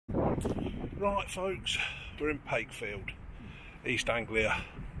Right folks, we're in Pakefield, East Anglia,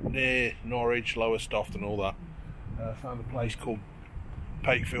 near Norwich, Lowestoft and all that. Found a place called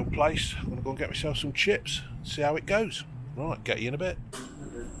Pakefield Plaice. I'm going to go and get myself some chips, see how it goes. Right, get you in a bit.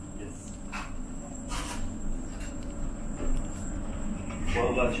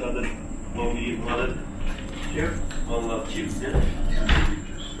 One large order, one medium order. Sure. One large chips, yeah?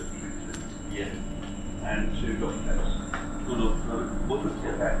 Yeah. And 2 dog pets. 2 dog pets.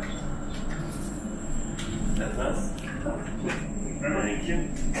 Yeah. That's nice. Thank you.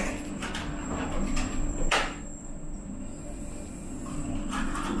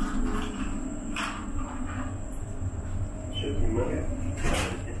 Should be more.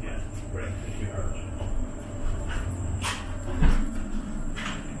 Yeah. Great. Thank you very much.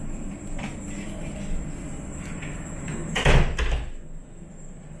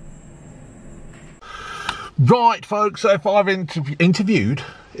 Right folks, so if I've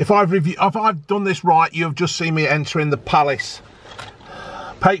if I've done this right, you've just seen me entering the palace.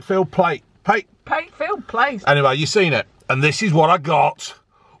 Pakefield Plaice. Pakefield Plaice. Anyway, you've seen it. And this is what I got.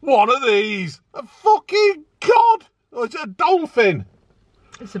 One of these. A fucking cod. Oh, it's a dolphin.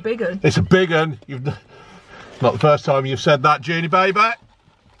 It's a big one. It's a big one. Not the first time you've said that, Junie baby.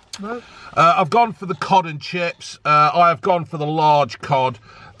 No. I've gone for the cod and chips. I have gone for the large cod.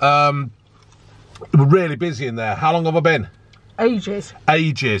 We're really busy in there. How long have I been? Ages.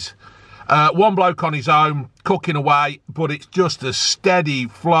 Ages. One bloke on his own, cooking away, but it's just a steady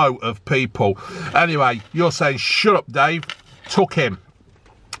flow of people. Anyway, you're saying, shut up, Dave. Tuck in.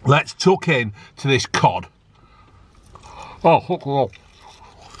 Let's tuck in to this cod. Oh, hook her up.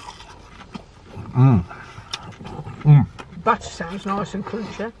 Butter sounds nice and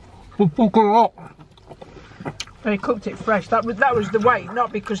crunchy. Hook her up. And he cooked it fresh. That was the way,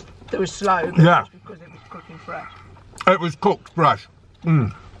 not because it was slow, but yeah, because it was cooking fresh. It was cooked fresh. Do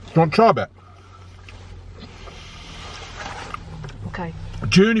you want to try a bit? Okay.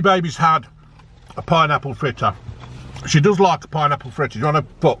 Junie baby's had a pineapple fritter. She does like a pineapple fritter. Do you want a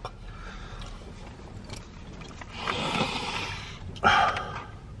fuck?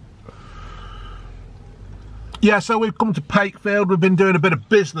 Yeah, so we've come to Pakefield. We've been doing a bit of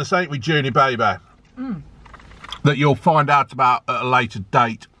business, ain't we, Junie baby? That you'll find out about at a later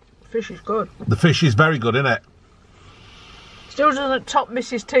date. Fish is good. The fish is very good, isn't it? Still doesn't top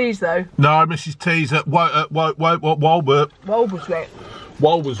Mrs. T's though. No, Mrs. T's at Walberswick.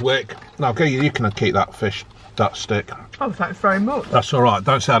 Walberswick. No, okay, you can keep that fish, that stick. Oh, thanks very much. That's all right.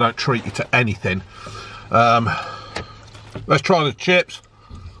 Don't say I don't treat you to anything. Let's try the chips.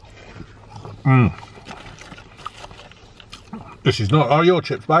 This is not. Are your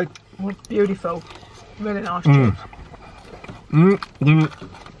chips, babe? Oh, beautiful. Really nice chips.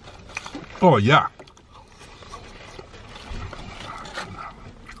 Oh yeah.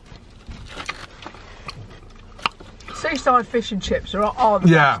 Seaside fish and chips are the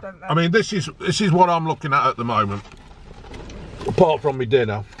best, don't they? I mean, this is what I'm looking at the moment. Apart from my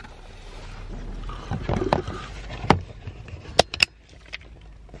dinner.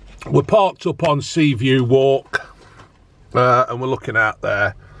 We're parked up on Seaview Walk, and we're looking out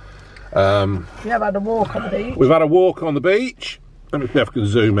there. We have had a walk on the beach. We've had a walk on the beach. Let me see if I can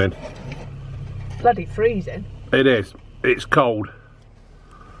zoom in. Bloody freezing. It is. It's cold.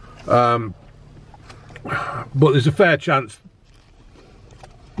 But there's a fair chance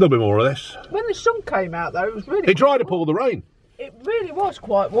there'll be more of this. When the sun came out though, it was really... It dried up all the rain. It really was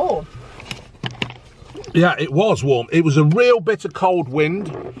quite warm. Yeah, it was warm. It was a real bit of cold wind.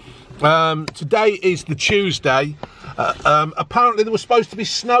 Today is the Tuesday. Apparently there was supposed to be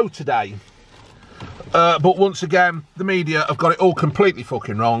snow today. But once again, the media have got it all completely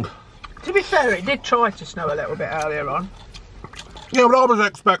fucking wrong. To be fair, it did try to snow a little bit earlier on. Yeah, but I was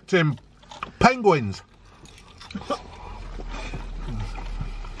expecting penguins.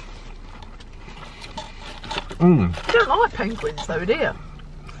 You don't like penguins though, do you?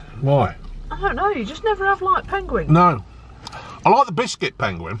 Why? I don't know, you just never have liked penguins. No. I like the biscuit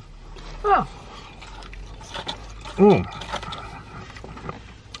penguin. Oh.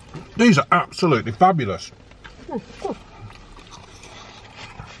 These are absolutely fabulous.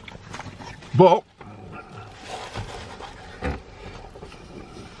 But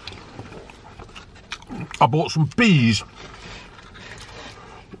I bought some peas.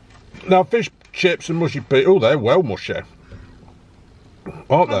 Now fish chips and mushy peas, oh they're well mushy,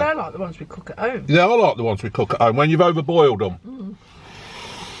 aren't they? They're like the ones we cook at home. Yeah, I like the ones we cook at home when you've overboiled them.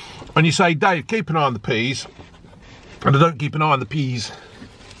 And you say, Dave, keep an eye on the peas. And I don't keep an eye on the peas.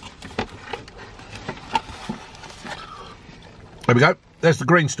 There we go. There's the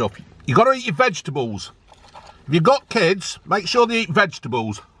green stuff. You've got to eat your vegetables. If you've got kids, make sure they eat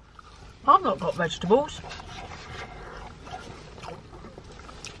vegetables. I've not got vegetables.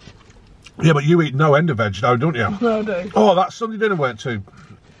 Yeah, but you eat no end of veg though, don't you? No, I do. Oh, that Sunday dinner went to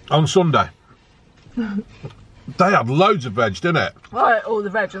on Sunday. They had loads of veg, didn't it? I ate all the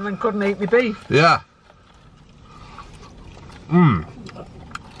veg and then couldn't eat my beef. Yeah.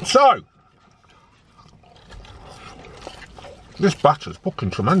 So, this batter's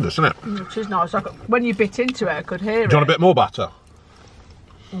fucking tremendous, isn't it? Which is nice. When you bit into it, I could hear it. Do you want a bit more batter?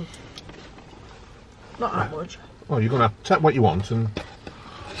 Not that much. Oh, you're going to have to take what you want and...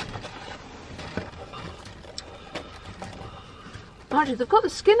 Mind you, they've got the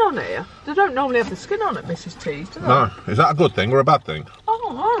skin on here. They don't normally have the skin on at Mrs. T's, do they? No. Is that a good thing or a bad thing?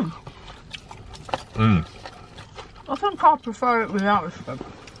 Oh, no. I think I prefer it without the skin.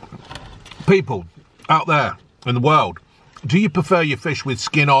 People out there in the world, do you prefer your fish with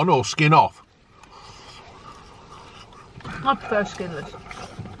skin on or skin off? I prefer skinless.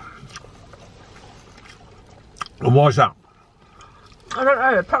 And why is that? I don't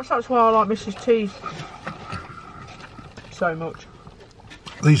know. Perhaps that's why I like Mrs. T's so much.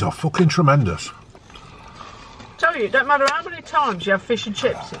 These are fucking tremendous. Tell you, it don't matter how many times you have fish and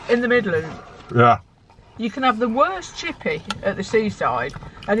chips in the Midlands, Yeah. you can have the worst chippy at the seaside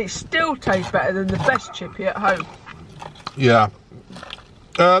and it still tastes better than the best chippy at home. Yeah.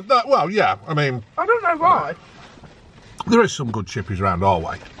 Well, yeah, I mean... I don't know why. There is some good chippies around our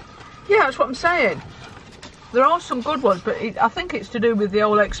way. Yeah, that's what I'm saying. There are some good ones, but I think it's to do with the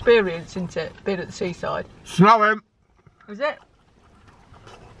whole experience, isn't it, being at the seaside. Snowing. Is it?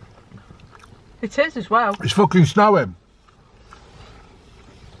 It is as well. It's fucking snowing.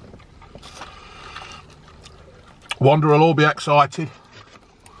 Wanda will all be excited.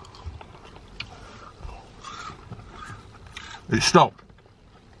 It stopped.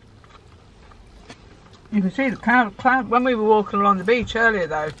 You can see the cloud. When we were walking along the beach earlier,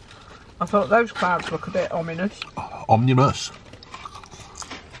 though, I thought those clouds look a bit ominous. Omnibus.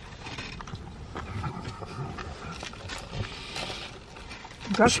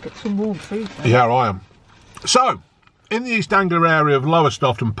 I'm glad to get some warm food. Though. Yeah, I am. So, in the East Anglia area of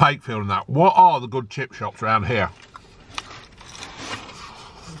Lowestoft and Pakefield and that, what are the good chip shops around here?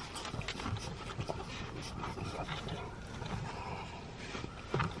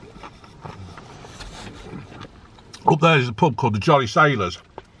 Up there's a pub called the Jolly Sailors.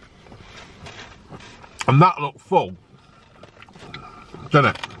 And that looked full,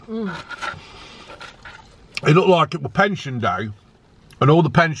 didn't it? It looked like it was pension day and all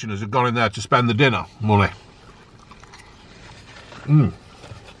the pensioners had gone in there to spend the dinner money. Is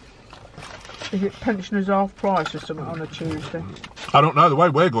it pensioners half price or something on a Tuesday? I don't know, the way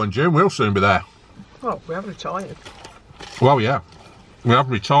we're going, June, we'll soon be there. Well, we have retired. Well, yeah, we have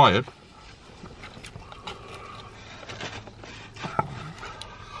retired.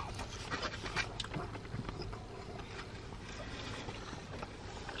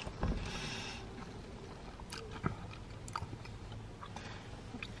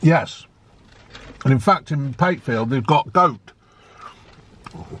 Yes, and in fact in Pakefield they've got goat.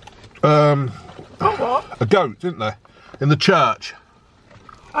 What? A goat, didn't they? In the church.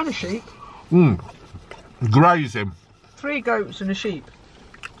 And a sheep. Grazing. 3 goats and a sheep.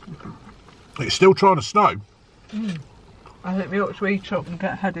 It's still trying to snow. I think we ought to eat up and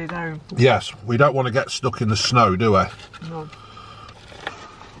get headed home. Yes, we don't want to get stuck in the snow, do we? No.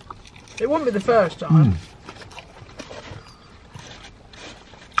 It wouldn't be the first time.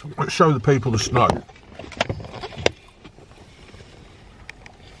 Let's show the people the snow.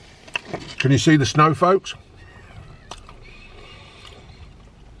 Can you see the snow, folks?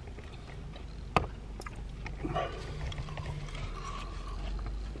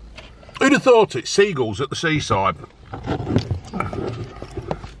 Who'd have thought it? Seagulls at the seaside.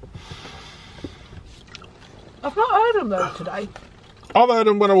 I've not heard them though today. I've heard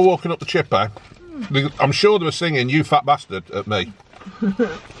them when I was walking up the chippy. I'm sure they were singing "You Fat Bastard" at me. Do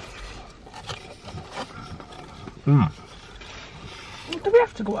we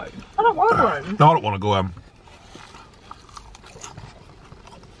have to go home? I don't want to go home. No, I don't want to go home.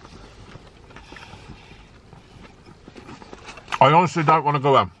 I honestly don't want to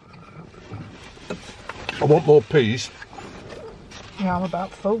go home. I want more peas. Yeah, I'm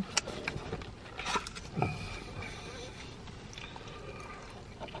about full.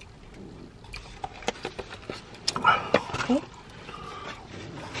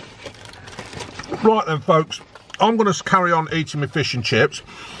 Right then, folks, I'm going to carry on eating my fish and chips.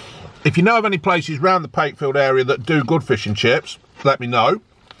 If you know of any places around the Pakefield area that do good fish and chips, let me know.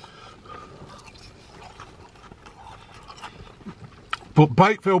 But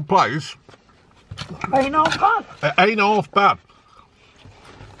Pakefield Plaice Ain't half bad. it ain't half bad.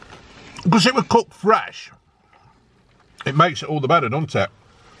 Because it was cooked fresh. It makes it all the better, doesn't it?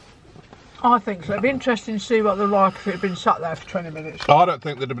 I think so. It'd be interesting to see what they're like if it had been sat there for 20 minutes. I don't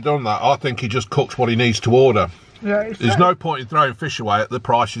think they'd have done that. I think he just cooks what he needs to order. Yeah, There's no point in throwing fish away at the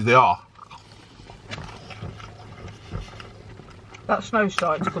prices they are. That snow's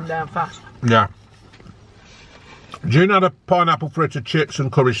starting to come down fast. Yeah. June had a pineapple fritter, chips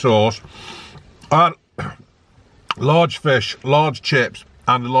and curry sauce. I had large fish, large chips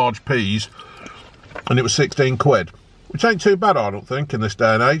and large peas, and it was 16 quid. Which ain't too bad, I don't think, in this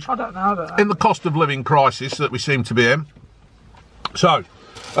day and age. I don't know. In the cost of living crisis that we seem to be in. So,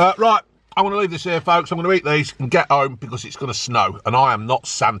 right, I want to leave this here, folks. I'm going to eat these and get home because it's going to snow, and I am not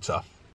Santa.